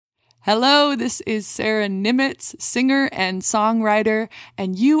Hello, this is Sarah Nimitz, singer and songwriter,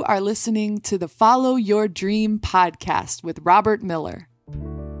 and you are listening to the Follow Your Dream podcast with Robert Miller.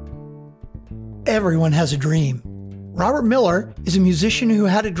 Everyone has a dream. Robert Miller is a musician who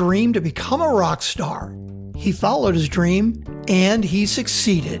had a dream to become a rock star. He followed his dream and he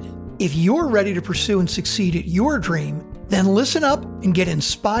succeeded. If you're ready to pursue and succeed at your dream, then listen up and get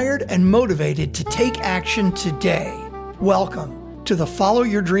inspired and motivated to take action today. Welcome to the Follow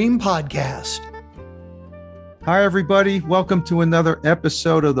Your Dream podcast. Hi, everybody. Welcome to another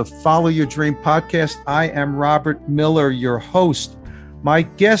episode of the Follow Your Dream podcast. I am Robert Miller, your host. My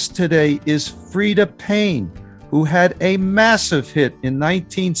guest today is Freda Payne, who had a massive hit in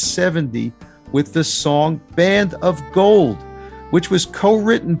 1970 with the song Band of Gold, which was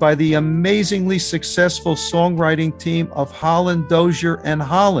co-written by the amazingly successful songwriting team of Holland Dozier and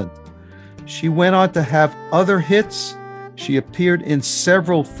Holland. She went on to have other hits. She appeared in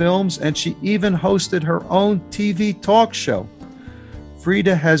several films, and she even hosted her own TV talk show.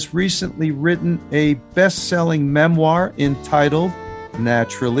 Freda has recently written a best-selling memoir entitled,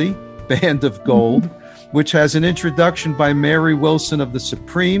 naturally, Band of Gold, which has an introduction by Mary Wilson of the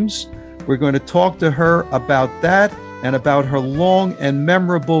Supremes. We're going to talk to her about that and about her long and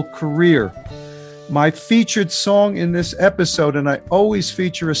memorable career. My featured song in this episode, and I always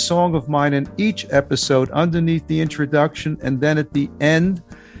feature a song of mine in each episode underneath the introduction and then at the end,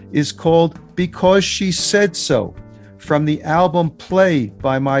 is called Because She Said So, from the album Play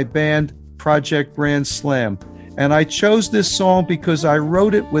by my band Project Grand Slam. And I chose this song because I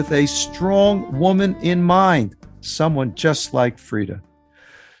wrote it with a strong woman in mind, someone just like Freda.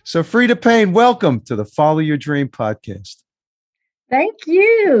 So Freda Payne, welcome to the Follow Your Dream podcast. Thank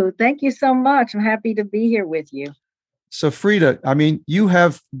you. Thank you so much. I'm happy to be here with you. So Freda, I mean, you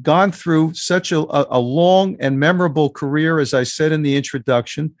have gone through such a long and memorable career, as I said in the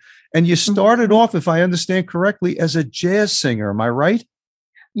introduction, and you started off, if I understand correctly, as a jazz singer. Am I right?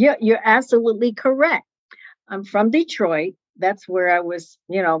 Yeah, you're absolutely correct. I'm from Detroit. That's where I was,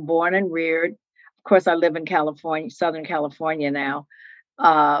 born and reared. Of course, I live in California, Southern California now.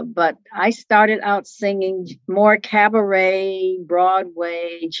 But I started out singing more cabaret,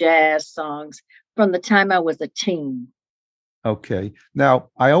 Broadway, jazz songs from the time I was a teen. Okay. Now,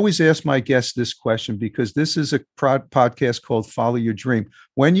 I always ask my guests this question because this is a podcast called Follow Your Dream.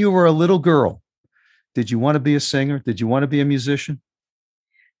 When you were a little girl, did you want to be a singer? Did you want to be a musician?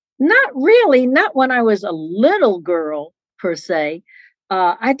 Not really. Not when I was a little girl, per se.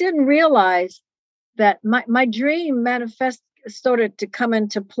 I didn't realize that my dream started to come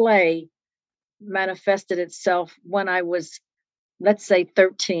into play, manifested itself when I was, let's say,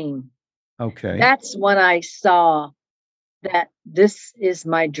 13. Okay. That's when I saw that this is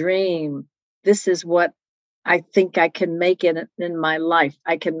my dream. This is what I think I can make in my life.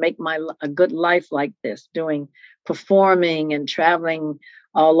 I can make a good life like this, performing and traveling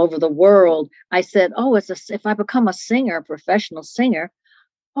all over the world. I said, if I become a singer, a professional singer,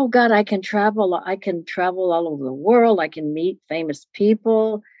 oh God, I can travel all over the world. I can meet famous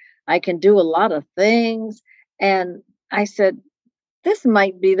people. I can do a lot of things. And I said, this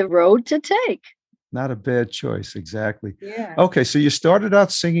might be the road to take. Not a bad choice. Exactly. Yeah. Okay. So you started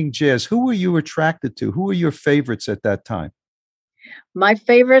out singing jazz. Who were you attracted to? Who were your favorites at that time? My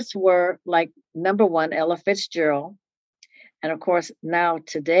favorites were number one, Ella Fitzgerald. And of course, now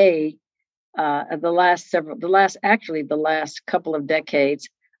today, the last couple of decades,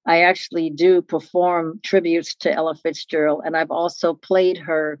 I actually do perform tributes to Ella Fitzgerald, and I've also played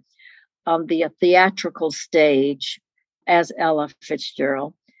her on the theatrical stage as Ella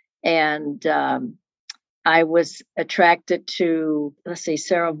Fitzgerald. And I was attracted to,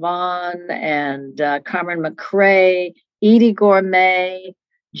 Sarah Vaughan and Carmen McRae, Eddie Gourmet,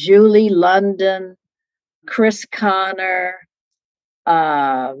 Julie London, Chris Connor,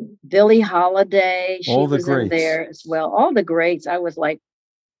 Billie Holiday. She was in there as well. All the greats. I was like,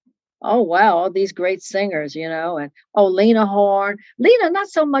 oh, wow, all these great singers, and Lena Horne. Lena, not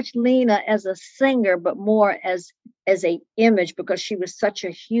so much Lena as a singer, but more as a image, because she was such a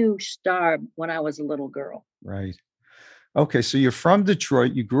huge star when I was a little girl. Right. Okay, so you're from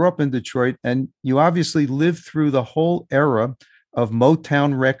Detroit. You grew up in Detroit, and you obviously lived through the whole era of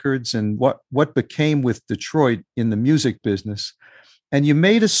Motown Records and what became with Detroit in the music business. And you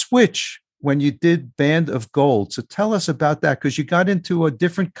made a switch when you did Band of Gold. So tell us about that, because you got into a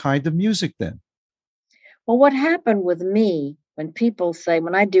different kind of music then. Well, what happened with me, when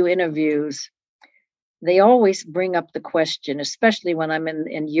I do interviews, they always bring up the question, especially when I'm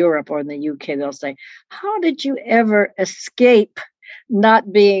in Europe or in the UK, they'll say, how did you ever escape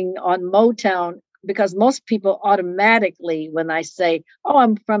not being on Motown because most people automatically, when I say, oh,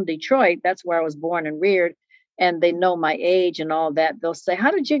 I'm from Detroit, that's where I was born and reared, and they know my age and all that, they'll say,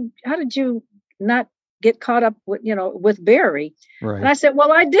 how did you not get caught up with, with Barry? Right. And I said,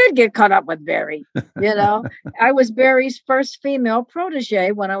 well, I did get caught up with Barry. I was Barry's first female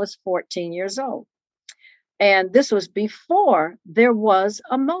protege when I was 14 years old. And this was before there was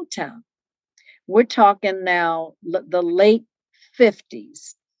a Motown. We're talking now the late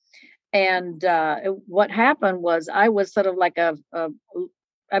 50s. And what happened was I was sort of like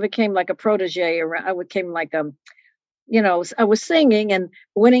I became like a protege. I became like I was singing and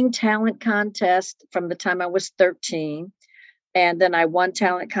winning talent contest from the time I was 13. And then I won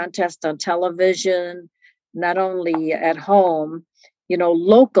talent contest on television, not only at home,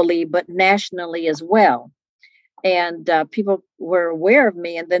 locally, but nationally as well. And people were aware of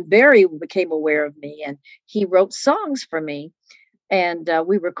me. And then Barry became aware of me, and he wrote songs for me. And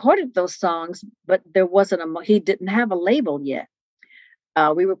we recorded those songs, but there wasn't he didn't have a label yet.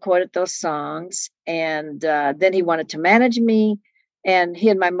 We recorded those songs, and then he wanted to manage me. And he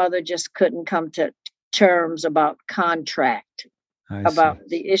and my mother just couldn't come to terms about contract, about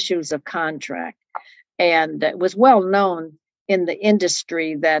the issues of contract. And it was well known in the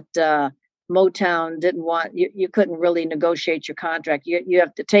industry that Motown didn't want, you couldn't really negotiate your contract. You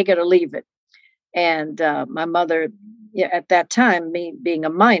have to take it or leave it. And my mother, at that time, me being a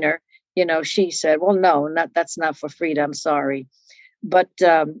minor, she said, well, no, that's not for Frida. I'm sorry. But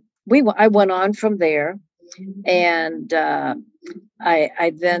I went on from there. And there's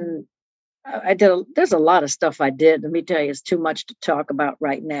a lot of stuff I did. Let me tell you, it's too much to talk about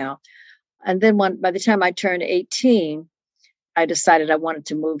right now. And then by the time I turned 18, I decided I wanted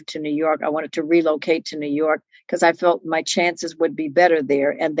to move to New York. I wanted to relocate to New York because I felt my chances would be better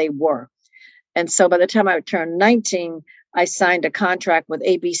there, and they were. And so by the time I turned 19, I signed a contract with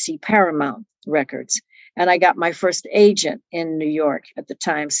ABC Paramount Records. And I got my first agent in New York at the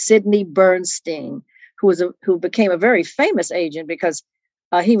time, Sidney Bernstein, who became a very famous agent because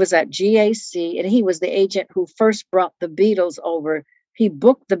he was at GAC, and he was the agent who first brought the Beatles over. He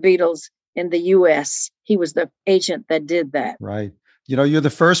booked the Beatles in the US. He was the agent that did that. Right. You're the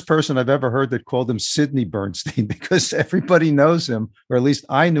first person I've ever heard that called him Sidney Bernstein, because everybody knows him, or at least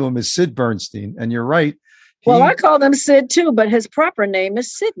I knew him as Sid Bernstein. And you're right. Well, I call him Sid too, but his proper name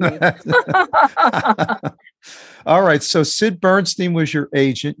is Sidney. All right. So Sid Bernstein was your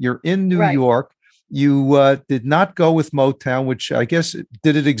agent. You're in New York. You did not go with Motown, which I guess,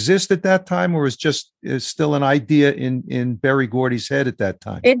 did it exist at that time, or was just still an idea in Berry Gordy's head at that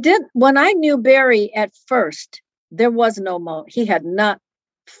time? It did. When I knew Berry at first, there was no he had not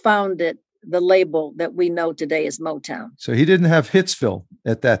founded the label that we know today as Motown. So he didn't have Hitsville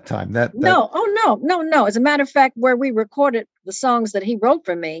at that time. No. As a matter of fact, where we recorded the songs that he wrote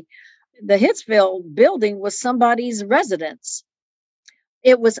for me, the Hitsville building was somebody's residence.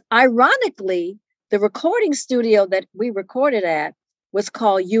 It was, ironically, the recording studio that we recorded at was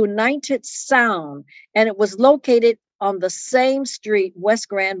called United Sound, and it was located on the same street, West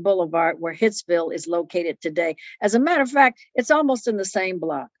Grand Boulevard, where Hitsville is located today. As a matter of fact, it's almost in the same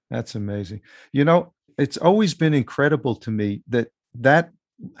block. That's amazing. It's always been incredible to me that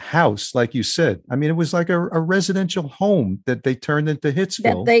house, like you said, I mean, it was like a residential home that they turned into Hitsville.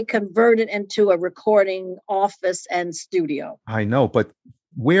 That they converted into a recording office and studio. I know, but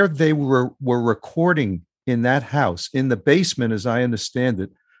where they were recording in that house, in the basement, as I understand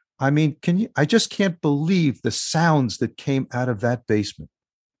it, I mean, I just can't believe the sounds that came out of that basement.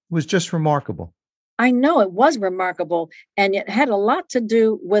 It was just remarkable. I know it was remarkable. And it had a lot to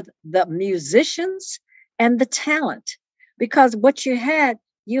do with the musicians and the talent, because what you had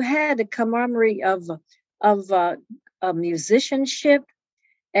a camaraderie of musicianship,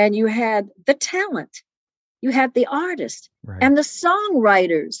 and you had the talent. You had the artists and the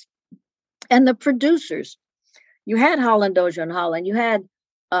songwriters and the producers. You had Holland Dozier and Holland. You had,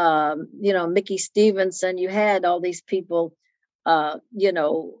 Mickey Stevenson. You had all these people,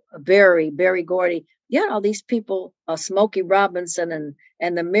 Berry Gordy. You had all these people, Smokey Robinson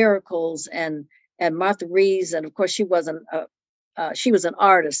and the Miracles and Martha Reeves. And of course, she was an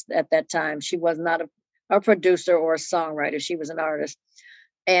artist at that time. She was not a producer or a songwriter. She was an artist.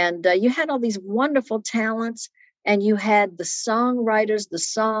 And you had all these wonderful talents, and you had the songwriters, the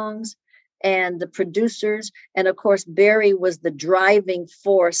songs, and the producers. And of course, Berry was the driving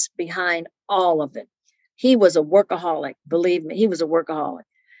force behind all of it. He was a workaholic. Believe me, he was a workaholic.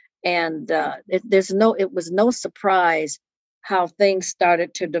 And it was no surprise how things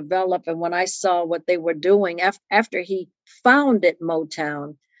started to develop. And when I saw what they were doing after he founded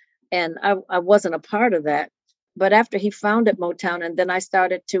Motown, and I wasn't a part of that, but after he founded Motown, and then I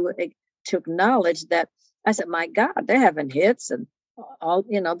started to to acknowledge that. I said, my God, they're having hits and all,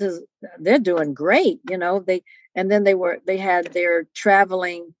 they're doing great. And then they had their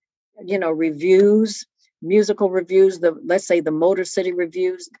traveling, reviews, musical reviews, let's say the Motor City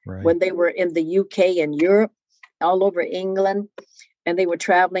reviews, Right. when they were in the UK and Europe, all over England, and they were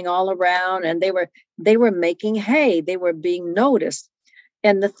traveling all around, and they were making hay. They were being noticed.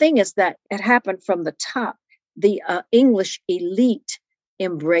 And the thing is that it happened from the top. The English elite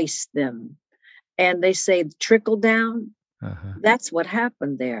embraced them. And they say trickle down. Uh-huh. That's what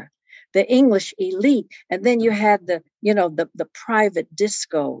happened there. The English elite. And then you had the private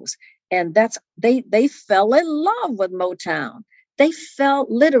discos. And they fell in love with Motown. They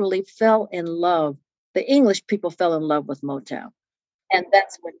literally fell in love. The English people fell in love with Motown. And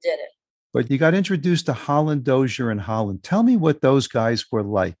that's what did it. But you got introduced to Holland Dozier and Holland. Tell me what those guys were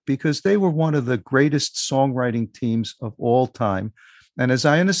like, because they were one of the greatest songwriting teams of all time. And as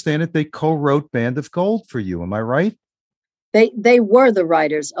I understand it, they co-wrote Band of Gold for you. Am I right? They were the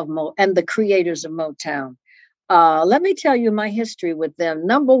writers of and the creators of Motown. Let me tell you my history with them.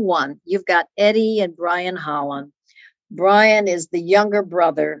 Number one, you've got Eddie and Brian Holland. Brian is the younger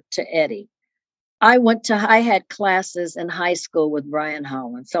brother to Eddie. I had classes in high school with Brian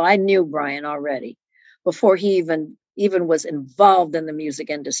Holland. So I knew Brian already before he even was involved in the music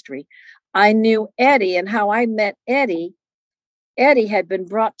industry. I knew Eddie, and how I met Eddie had been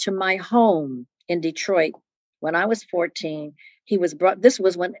brought to my home in Detroit when I was 14. He was brought, this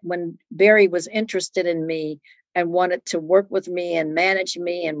was when Barry was interested in me and wanted to work with me and manage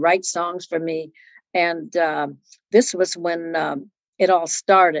me and write songs for me. And this was when it all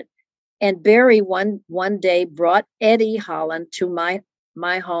started. And Barry one day brought Eddie Holland to my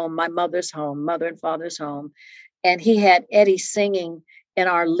home, my mother's home, mother and father's home. And he had Eddie singing in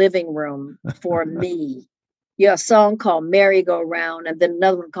our living room for me. A song called Merry Go Round, and then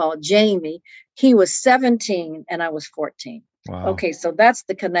another one called Jamie. He was 17 and I was 14. Wow. Okay, so that's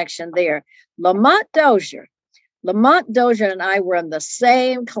the connection there. Lamont Dozier and I were in the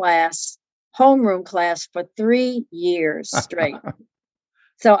same class, homeroom class, for 3 years straight.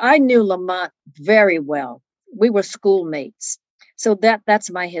 So I knew Lamont very well. We were schoolmates. So that's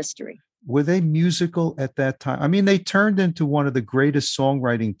my history. Were they musical at that time? I mean, they turned into one of the greatest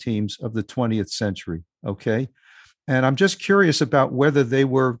songwriting teams of the 20th century. Okay. And I'm just curious about whether they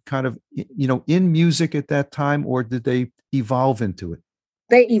were kind of, in music at that time, or did they evolve into it?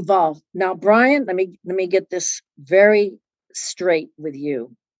 They evolved. Now, Brian, let me get this very straight with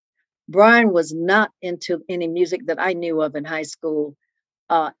you. Brian was not into any music that I knew of in high school.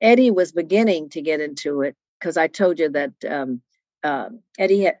 Eddie was beginning to get into it, because I told you that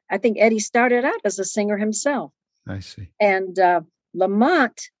I think Eddie started out as a singer himself. I see. And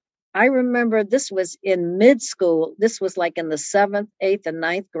Lamont, I remember this was in mid-school. This was like in the 7th, 8th, and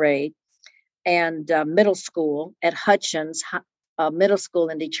 9th grade, and middle school at Hutchins Middle School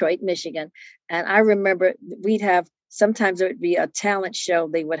in Detroit, Michigan. And I remember sometimes there would be a talent show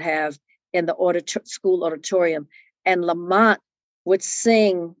they would have in the school auditorium. And Lamont would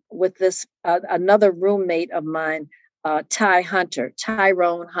sing with this another roommate of mine,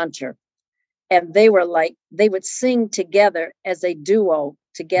 Tyrone Hunter. And they would sing together as a duo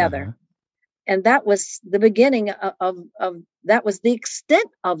together. Uh-huh. And that was the beginning of that was the extent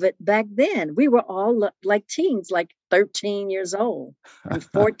of it back then. We were all like teens, like 13 years old and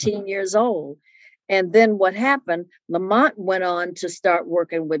 14 years old. And then what happened, Lamont went on to start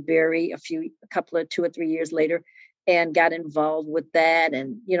working with Barry a couple of 2 or 3 years later, and got involved with that.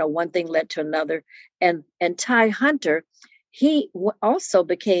 And, one thing led to another. And Ty Hunter, he also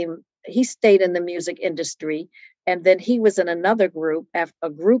he stayed in the music industry. And then he was in another group, a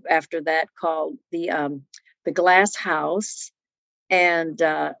group after that called the Glass House. And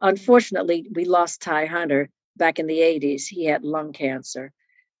unfortunately, we lost Ty Hunter back in the 80s. He had lung cancer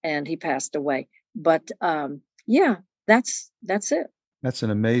and he passed away. But that's it. That's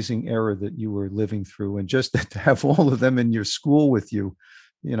an amazing era that you were living through. And just to have all of them in your school with you,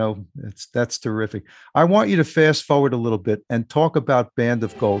 that's terrific. I want you to fast forward a little bit and talk about Band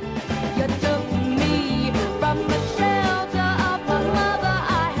of Gold.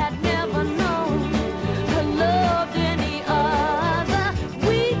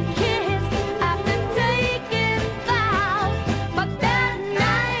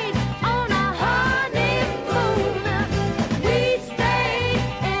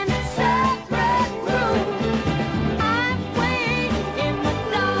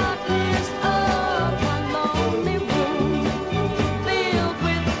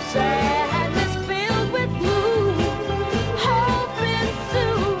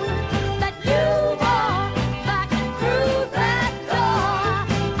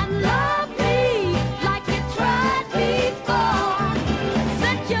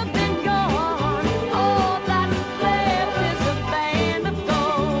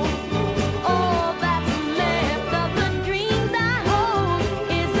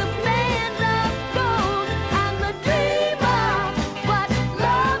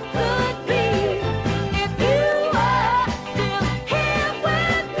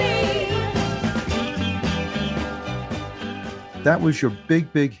 That was your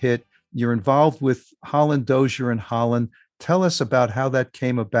big hit. You're involved with Holland Dozier and Holland. Tell us about how that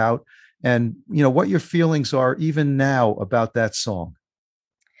came about and, what your feelings are even now about that song.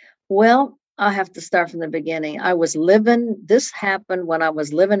 Well, I have to start from the beginning. This happened when I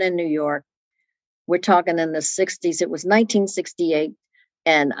was living in New York. We're talking in the 60s. It was 1968.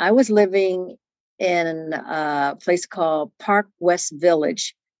 And I was living in a place called Park West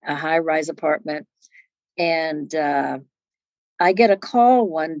Village, a high-rise apartment. And I get a call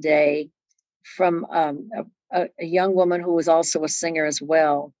one day from a young woman who was also a singer as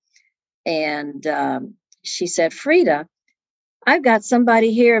well. And she said, "Frida, I've got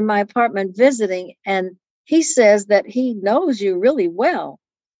somebody here in my apartment visiting, and he says that he knows you really well."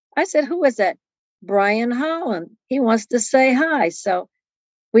 I said, "Who is that?" "Brian Holland. He wants to say hi." So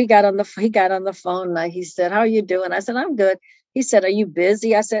he got on the phone and he said, "How are you doing?" I said, "I'm good." He said, "Are you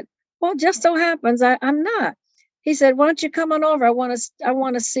busy?" I said, "Well, just so happens I'm not." He said, "Why don't you come on over? I want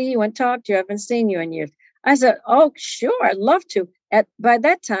to see you and talk to you. I haven't seen you in years." I said, "Oh, sure, I'd love to." By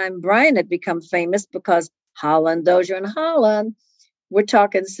that time, Brian had become famous because Holland, Dozier and Holland. We're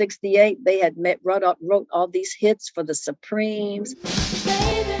talking 68. They had wrote all these hits for the Supremes.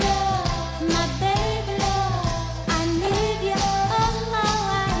 Baby love, my baby love, I need you, oh,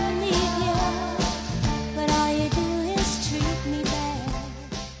 I need you, but all you do is treat me bad.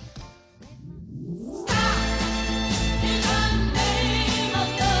 In the name of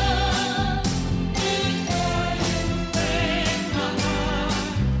love, before you break my heart.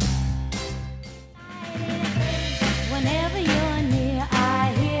 Whenever you're near, I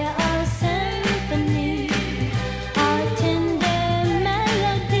hear a symphony, a tender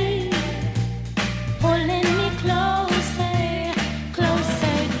melody, pulling me closer,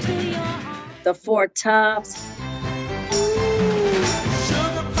 closer to your arms. The Four Tops.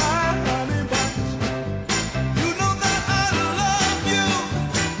 Sugar pie, honey buns. You know that I love you.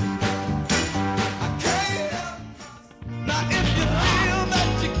 I can't help. Now if you feel that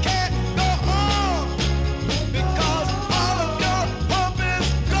you can't go on because all of your hope is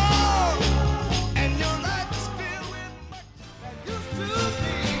gone and your life is filled with much that used to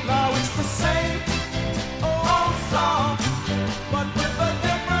be. Now it's the same old song, but with a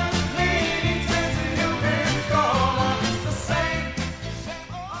different meaning since you've been gone. It's the same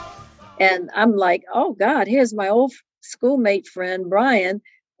old song. And I'm like, oh God, here's my old schoolmate friend Brian,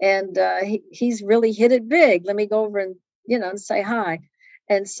 and he's really hit it big. Let me go over and and say hi.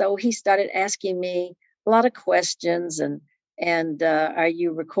 And so he started asking me a lot of questions and are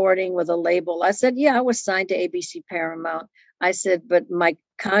you recording with a label? I said, yeah, I was signed to ABC Paramount. I said, but my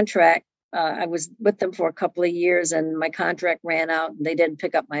contract, I was with them for a couple of years and my contract ran out and they didn't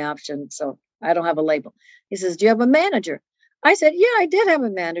pick up my option. So I don't have a label. He says, do you have a manager? I said, yeah, I did have a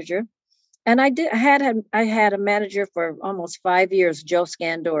manager. And I had a manager for almost 5 years, Joe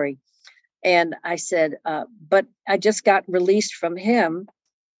Scandori. And I said, but I just got released from him.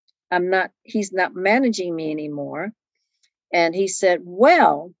 He's not managing me anymore. And he said,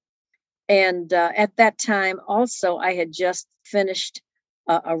 well, and at that time also, I had just finished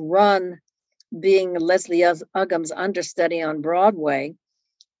a run being Leslie Uggams' understudy on Broadway.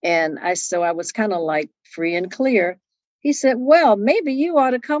 And so I was kind of like free and clear. He said, well, maybe you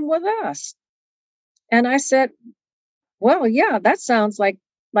ought to come with us. And I said, well, yeah, that sounds like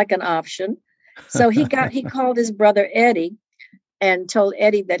an option. So he called his brother Eddie and told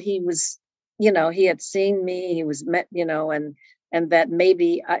Eddie that he was, he had seen me, he was met, and that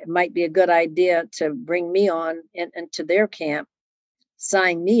maybe it might be a good idea to bring me on into their camp,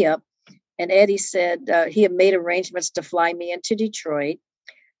 sign me up. And Eddie said he had made arrangements to fly me into Detroit.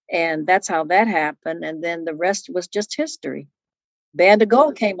 And that's how that happened. And then the rest was just history. Band of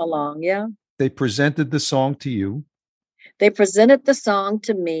Gold came along. Yeah. They presented the song to you. They presented the song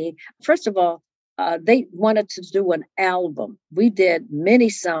to me. First of all, they wanted to do an album. We did many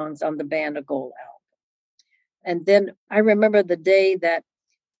songs on the Band of Gold album. And then I remember the day that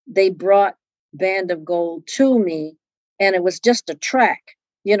they brought Band of Gold to me, and it was just a track,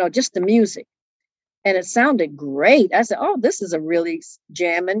 just the music. And it sounded great. I said, oh, this is a really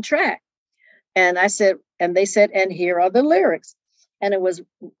jamming track. And I said, and they said, and here are the lyrics. And it was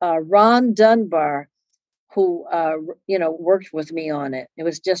Ron Dunbar who, worked with me on it. It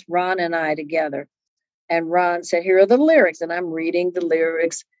was just Ron and I together. And Ron said, here are the lyrics. And I'm reading the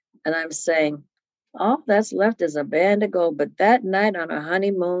lyrics and I'm saying, all that's left is a band to go. But that night on our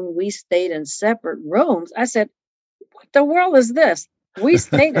honeymoon, we stayed in separate rooms. I said, what the world is this? We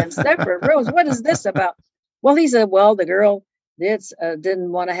stayed in separate rooms. What is this about? Well, he said, well, the girl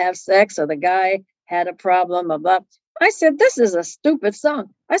didn't want to have sex, or the guy had a problem about. I said, this is a stupid song.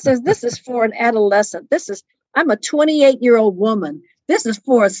 I said, this is for an adolescent. I'm a 28-year-old woman. This is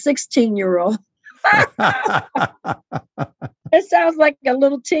for a 16-year-old. It sounds like a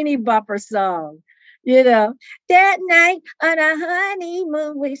little teeny bopper song, that night on a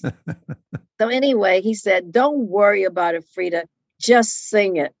honeymoon. So anyway, he said, don't worry about it, Frida. Just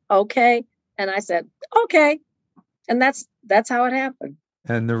sing it. Okay. And I said, okay. And that's how it happened.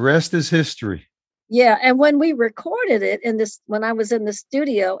 And the rest is history. Yeah. And when we recorded it when I was in the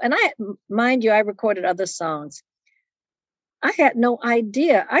studio, and mind you, I recorded other songs. I had no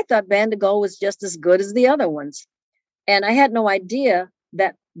idea. I thought Band of Gold was just as good as the other ones. And I had no idea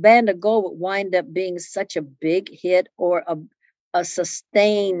that Band of Gold would wind up being such a big hit or a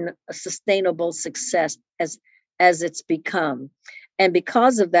sustainable success as it's become. And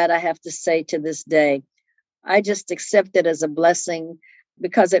because of that, I have to say to this day, I just accept it as a blessing,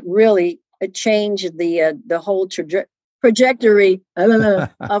 because it changed the whole trajectory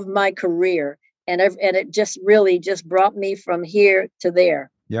of my career. And it just really just brought me from here to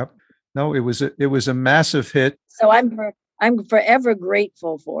there. Yep. No, it was a massive hit. So I'm forever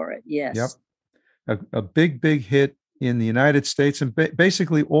grateful for it. Yes. Yep. A big hit in the United States and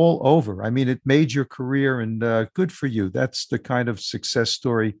basically all over. I mean, it made your career, and good for you. That's the kind of success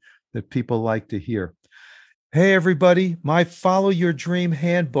story that people like to hear. Hey, everybody, my Follow Your Dream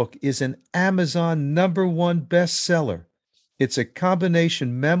Handbook is an Amazon #1 bestseller. It's a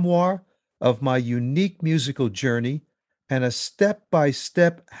combination memoir of my unique musical journey and a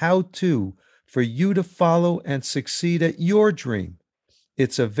step-by-step how-to for you to follow and succeed at your dream.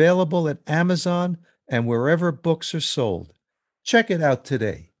 It's available at Amazon and wherever books are sold. Check it out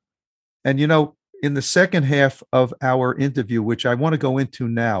today. And in the second half of our interview, which I want to go into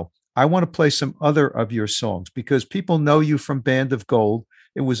now, I want to play some other of your songs because people know you from Band of Gold.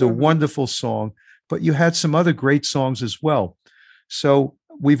 It was a wonderful song, but you had some other great songs as well. So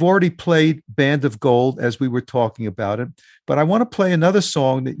we've already played Band of Gold as we were talking about it, but I want to play another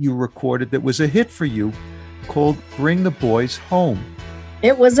song that you recorded that was a hit for you called Bring the Boys Home.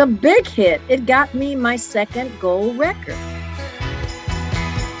 It was a big hit. It got me my second gold record.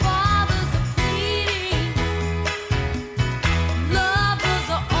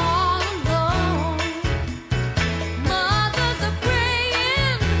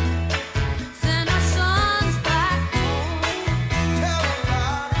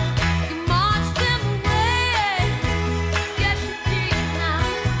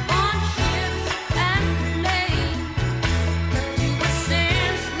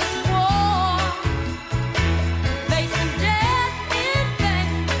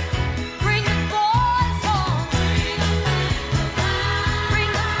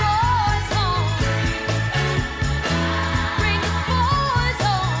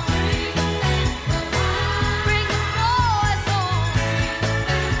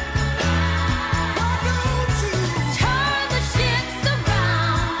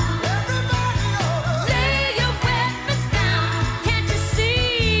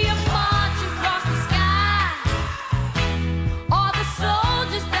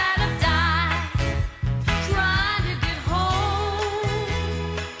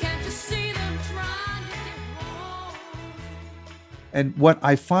 And what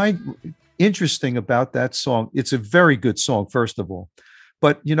I find interesting about that song, it's a very good song, first of all.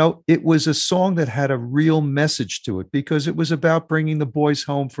 But, it was a song that had a real message to it because it was about bringing the boys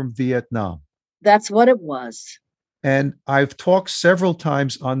home from Vietnam. That's what it was. And I've talked several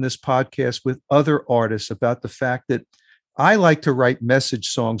times on this podcast with other artists about the fact that I like to write message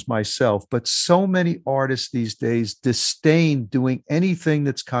songs myself, but so many artists these days disdain doing anything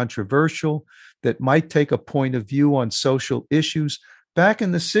that's controversial, that might take a point of view on social issues. Back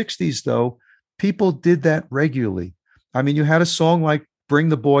in the 60s, though, people did that regularly. I mean, you had a song like Bring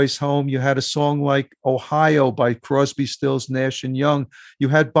the Boys Home. You had a song like Ohio by Crosby, Stills, Nash and Young. You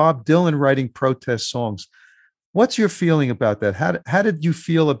had Bob Dylan writing protest songs. What's your feeling about that? How did you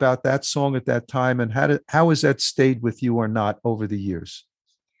feel about that song at that time? And how has that stayed with you or not over the years?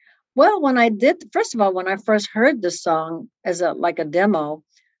 Well, when I first heard the song as a demo,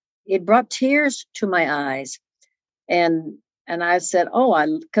 it brought tears to my eyes. And I said,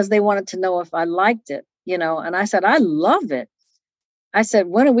 because they wanted to know if I liked it, and I said, I love it. I said,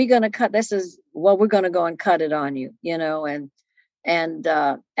 when are we going to cut? We're going to go and cut it on you, and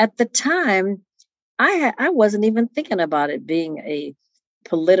at the time I wasn't even thinking about it being a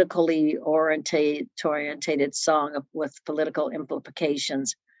politically orientated song with political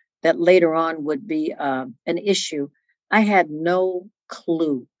implications that later on would be an issue. I had no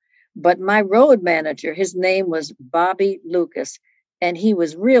clue. But my road manager, his name was Bobby Lucas, and he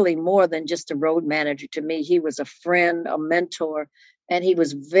was really more than just a road manager to me. He was a friend, a mentor, and he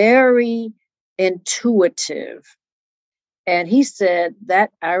was very intuitive. And he said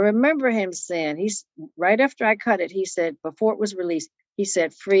that, I remember him saying, he's right after I cut it, he said, before it was released, he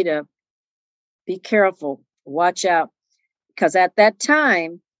said, Frida, be careful, watch out. Because at that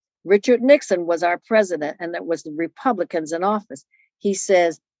time, Richard Nixon was our president, and it was the Republicans in office. He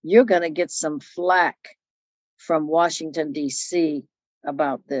says, you're going to get some flack from Washington, D.C.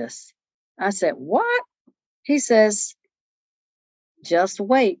 about this. I said, what? He says, just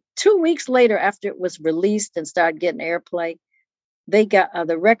wait. 2 weeks later, after it was released and started getting airplay, they got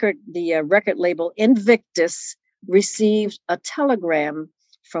the record label Invictus received a telegram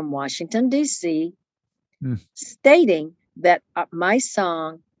from Washington, D.C. Stating that my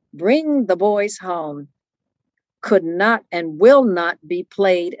song, Bring the Boys Home, could not and will not be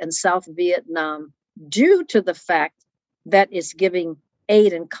played in South Vietnam due to the fact that it's giving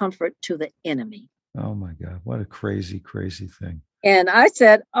aid and comfort to the enemy. Oh my God, what a crazy, crazy thing. And I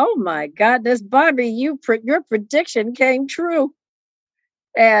said, oh my goodness, Bobby, your prediction came true.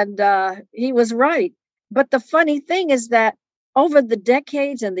 And he was right. But the funny thing is that over the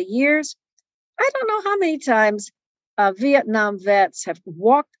decades and the years, I don't know how many times Vietnam vets have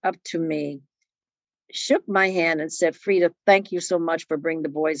walked up to me, shook my hand and said, Frida, thank you so much for bringing the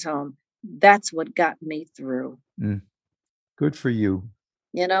boys home. That's what got me through. Good for you.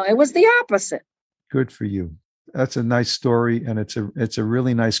 You know, it was the opposite. Good for you. That's a nice story. And it's a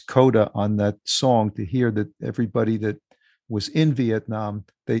really nice coda on that song to hear that everybody that was in Vietnam,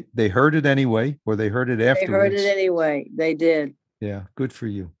 they heard it anyway, or they heard it afterwards. They heard it anyway. They did. Yeah, good for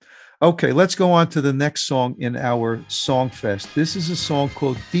you. Okay, let's go on to the next song in our Song Fest. This is a song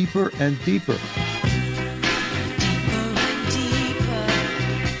called Deeper and Deeper.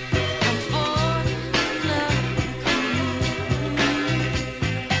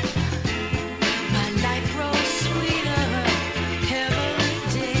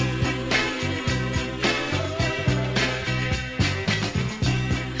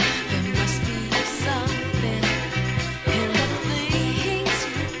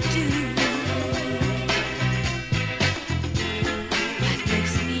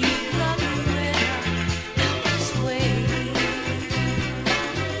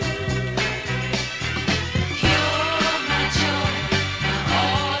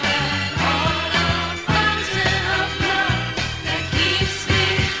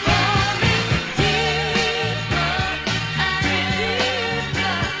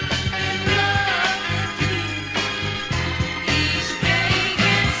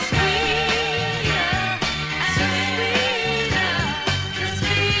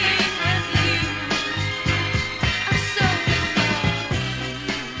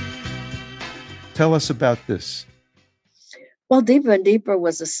 Tell us about this. Well, Deeper and Deeper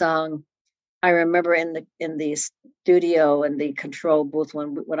was a song I remember in the studio and the control booth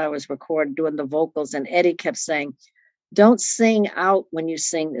when I was recording, doing the vocals, and Eddie kept saying, don't sing out when you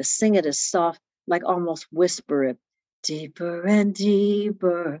sing this. Sing it as soft, like almost whisper it, deeper and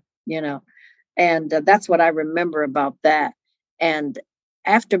deeper, you know. And that's what I remember about that. And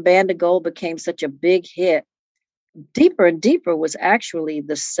after Band of Gold became such a big hit, Deeper and Deeper was actually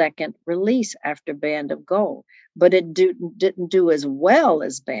the second release after Band of Gold, but it didn't do as well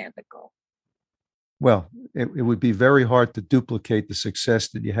as Band of Gold. Well, it would be very hard to duplicate the success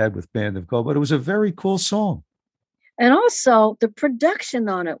that you had with Band of Gold, but it was a very cool song. And also the production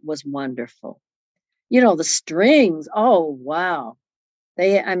on it was wonderful. You know, the strings, oh, wow.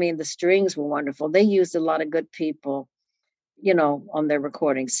 The strings were wonderful. They used a lot of good people, you know, on their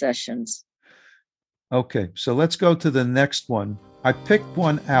recording sessions. Okay, so let's go to the next one. I picked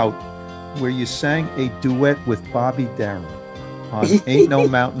one out where you sang a duet with Bobby Darin on Ain't No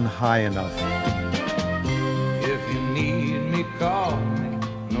Mountain High Enough. If you need me, call me.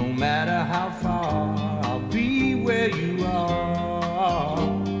 No matter how far, I'll be where you are.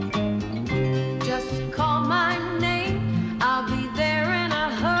 Just call my name, I'll be there in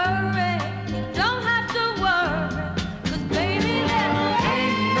a hurry. You don't have to worry, 'cause baby, there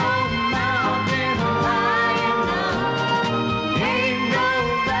ain't no mountain high enough. Ain't no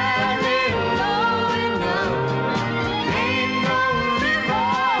valley low enough. Ain't no river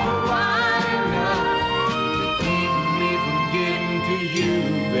wide enough To keep me from getting to you,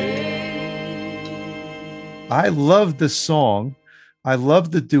 babe. I love the song. I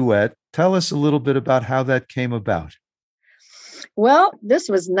love the duet. Tell us a little bit about how that came about. Well, this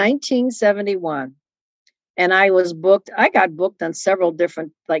was 1971, and I got booked on several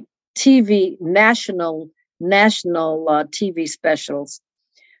different like TV, national TV specials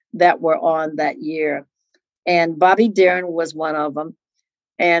that were on that year. And Bobby Darin was one of them.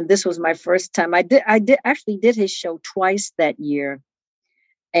 And this was my first time. I actually did his show twice that year.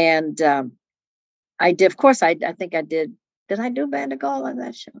 And I did. Of course, I think I did. Did I do Band of Gold on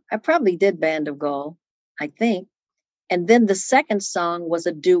that show? I probably did Band of Gold, I think. And then the second song was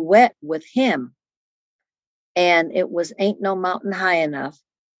a duet with him. And it was Ain't No Mountain High Enough.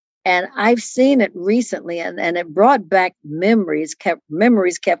 And I've seen it recently, and it brought back memories kept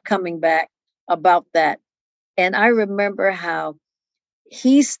coming back about that. And I remember how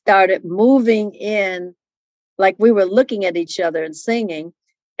he started moving in, like we were looking at each other and singing.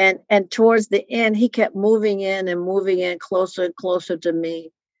 And towards the end, he kept moving in closer and closer to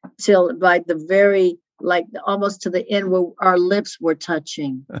me till like almost to the end where our lips were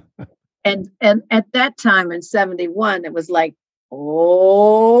touching. and at that time in 71, it was like,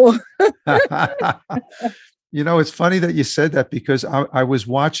 oh. You know, it's funny that you said that because I was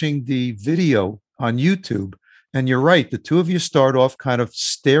watching the video on YouTube, and you're right. The two of you start off kind of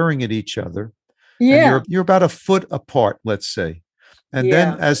staring at each other. Yeah. And you're about a foot apart, let's say. And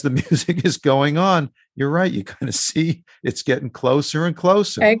then as the music is going on, you're right. You kind of see it's getting closer and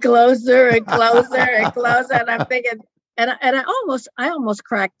closer. And closer and closer and closer. And I'm thinking, and I almost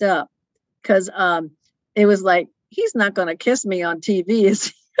cracked up because it was like, he's not going to kiss me on TV, is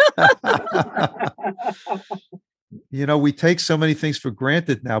he? You know, we take so many things for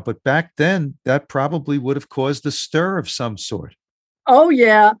granted now, but back then that probably would have caused a stir of some sort. Oh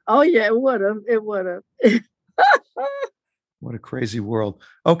yeah, it would have. What a crazy world.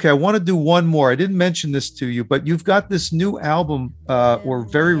 Okay, I want to do one more. I didn't mention this to you, but you've got this new album, or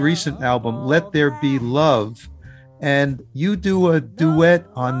very recent album, Let There Be Love, and you do a duet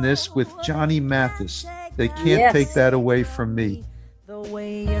on this with Johnny Mathis. They can't take that away from me. The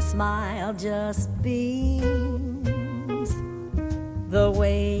way you smile just beams, the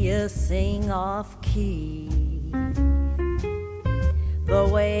way you sing off key, the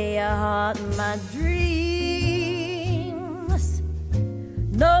way you haunt my dreams.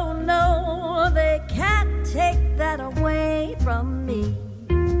 No, they can't take that away from me.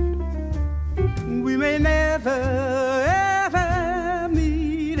 We may never, ever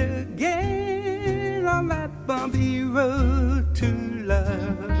meet again on that bumpy road to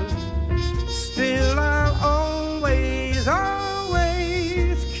love. Still, I'll always,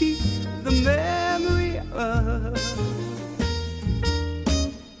 always keep the memory of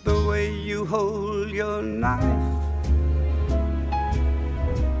the way you hold your knife,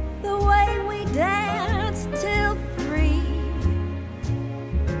 The way we danced till 3,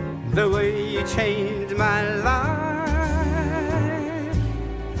 the way you changed my life.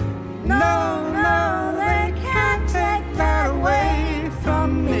 No, they can't take that away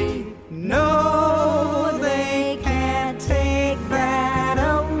from me. No, they can't take that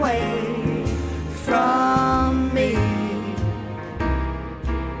away from me.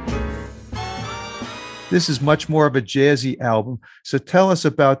 This is much more of a jazzy album. So tell us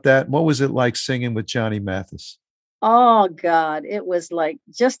about that. What was it like singing with Johnny Mathis? Oh God, it was like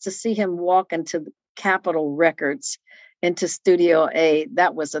just to see him walk into the Capitol Records, into Studio A.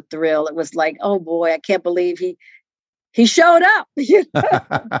 That was a thrill. It was like, oh boy, I can't believe he showed up. He's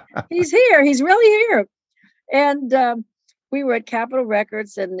here. He's really here. And we were at Capitol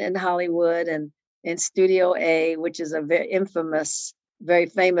Records in Hollywood and in Studio A, which is a very infamous, very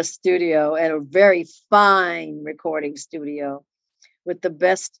famous studio and a very fine recording studio with the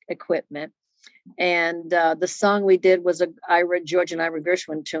best equipment. And the song we did was a George and Ira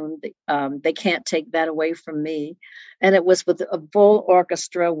Gershwin tune. They Can't Take That Away from Me. And it was with a full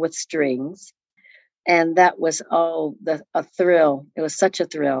orchestra with strings. And that was, a thrill. It was such a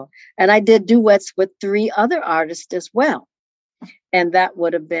thrill. And I did duets with 3 other artists as well. And that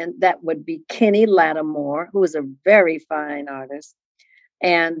would be Kenny Lattimore, who is a very fine artist.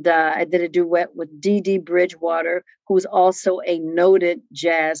 And I did a duet with Dee Dee Bridgewater, who's also a noted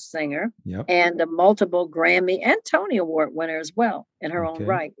jazz singer and a multiple Grammy and Tony Award winner as well in her own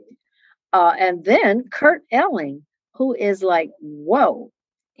right. And then Kurt Elling, who is like, whoa,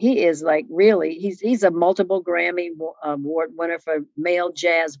 he is like really, he's a multiple Grammy Award winner for male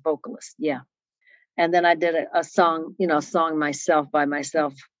jazz vocalist. Yeah. And then I did a song, by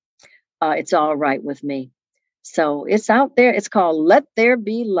myself. It's All Right With Me. So it's out there. It's called Let There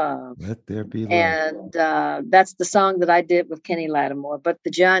Be Love. Let There Be Love. And that's the song that I did with Kenny Lattimore. But the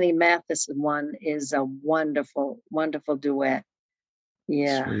Johnny Mathis one is a wonderful, wonderful duet.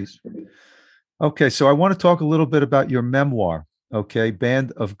 Yeah. Sweet. Okay, so I want to talk a little bit about your memoir,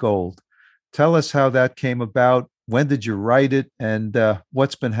 Band of Gold. Tell us how that came about. When did you write it? And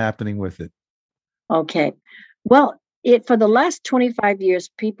what's been happening with it? Okay. Well, for the last 25 years,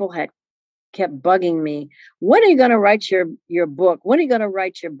 people had kept bugging me. When are you going to write your book? When are you going to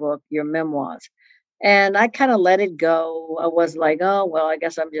write your book, your memoirs? And I kind of let it go. I was like, oh, well, I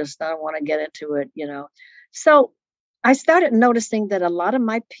guess I don't want to get into it, So I started noticing that a lot of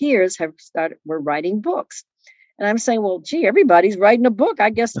my peers were writing books. And I'm saying, well, gee, everybody's writing a book.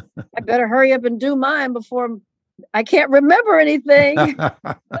 I guess I better hurry up and do mine before I can't remember anything.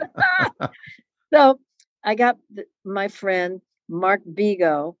 So I got my friend, Mark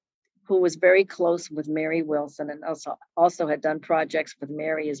Bigo, who was very close with Mary Wilson and also had done projects with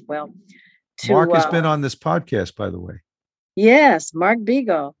Mary as well. Mark has been on this podcast, by the way. Yes, Mark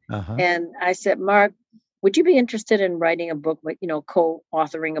Bigo. Uh-huh. And I said, Mark, would you be interested in writing a book,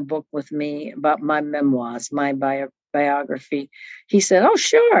 co-authoring a book with me about my memoirs, my biography? He said, oh,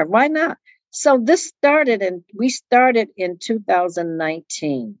 sure. Why not? So we started in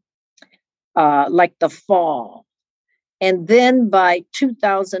 2019, like the fall. And then by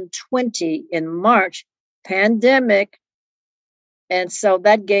 2020 in March, pandemic. And so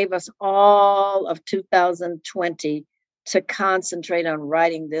that gave us all of 2020 to concentrate on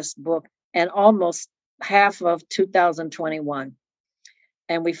writing this book, and almost half of 2021.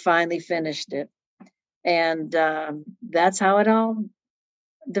 And we finally finished it. And that's how it all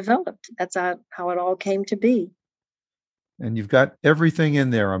developed. That's how it all came to be. And you've got everything in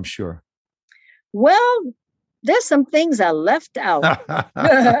there, I'm sure. Well, there's some things I left out. All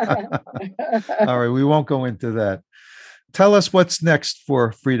right, we won't go into that. Tell us what's next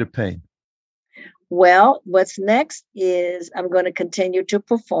for Freda Payne. Well, what's next is I'm going to continue to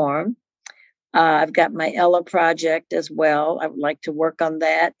perform. I've got my Ella project as well. I would like to work on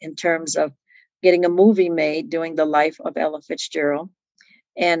that in terms of getting a movie made doing the life of Ella Fitzgerald,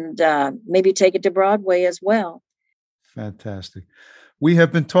 and maybe take it to Broadway as well. Fantastic. We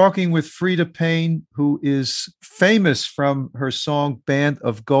have been talking with Freda Payne, who is famous from her song Band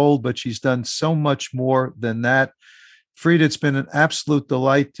of Gold, but she's done so much more than that. Freda, it's been an absolute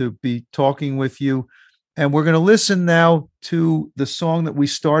delight to be talking with you. And we're going to listen now to the song that we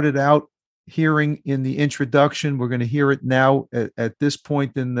started out hearing in the introduction. We're going to hear it now at this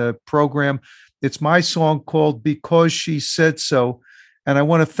point in the program. It's my song called Because She Said So. And I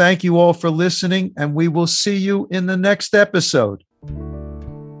want to thank you all for listening, and we will see you in the next episode.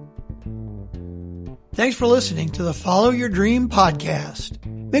 Thanks for listening to the Follow Your Dream podcast.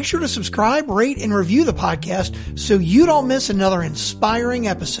 Make sure to subscribe, rate, and review the podcast so you don't miss another inspiring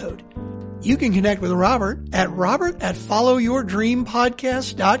episode. You can connect with Robert at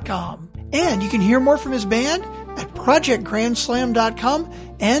followyourdreampodcast.com. And you can hear more from his band at projectgrandslam.com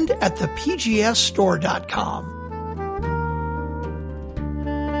and at thepgsstore.com.